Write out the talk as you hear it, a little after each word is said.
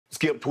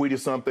Skip tweeted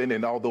something,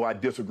 and although I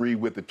disagree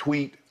with the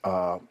tweet,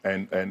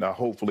 and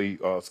hopefully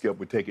Skip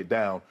would take it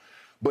down,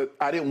 but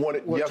I didn't want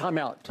it. Well, time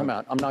out. I'm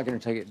not going to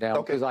take it down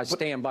because I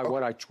stand by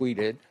what I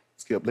tweeted.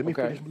 Skip, let me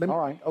finish. All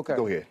right, okay.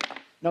 Go ahead.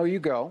 No, you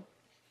go.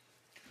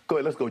 Go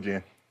ahead, let's go,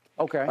 Jen.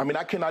 Okay. I mean,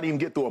 I cannot even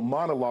get through a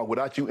monologue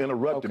without you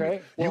interrupting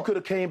me. Well, you could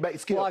have came back,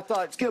 Skip. Well, I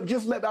thought, Skip,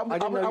 just let me. I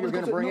didn't know you were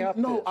going to bring up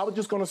No, this. I was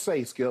just going to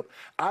say, Skip,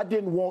 I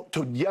didn't want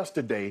to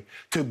yesterday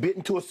to get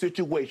into a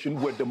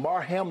situation where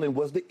DeMar Hamlin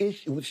was the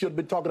issue. We should have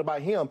been talking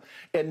about him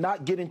and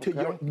not get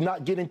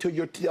into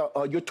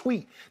your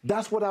tweet.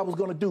 That's what I was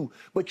going to do.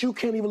 But you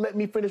can't even let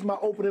me finish my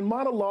opening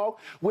monologue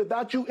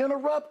without you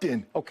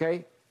interrupting.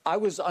 Okay. I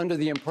was under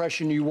the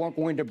impression you weren't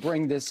going to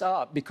bring this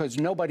up because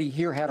nobody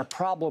here had a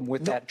problem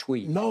with that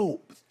tweet.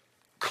 No.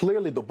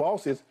 Clearly, the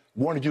bosses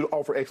wanted you to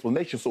offer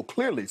explanations. So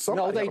clearly,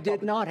 somebody. No, they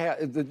did not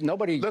have.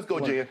 Nobody. Let's go,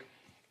 Jen.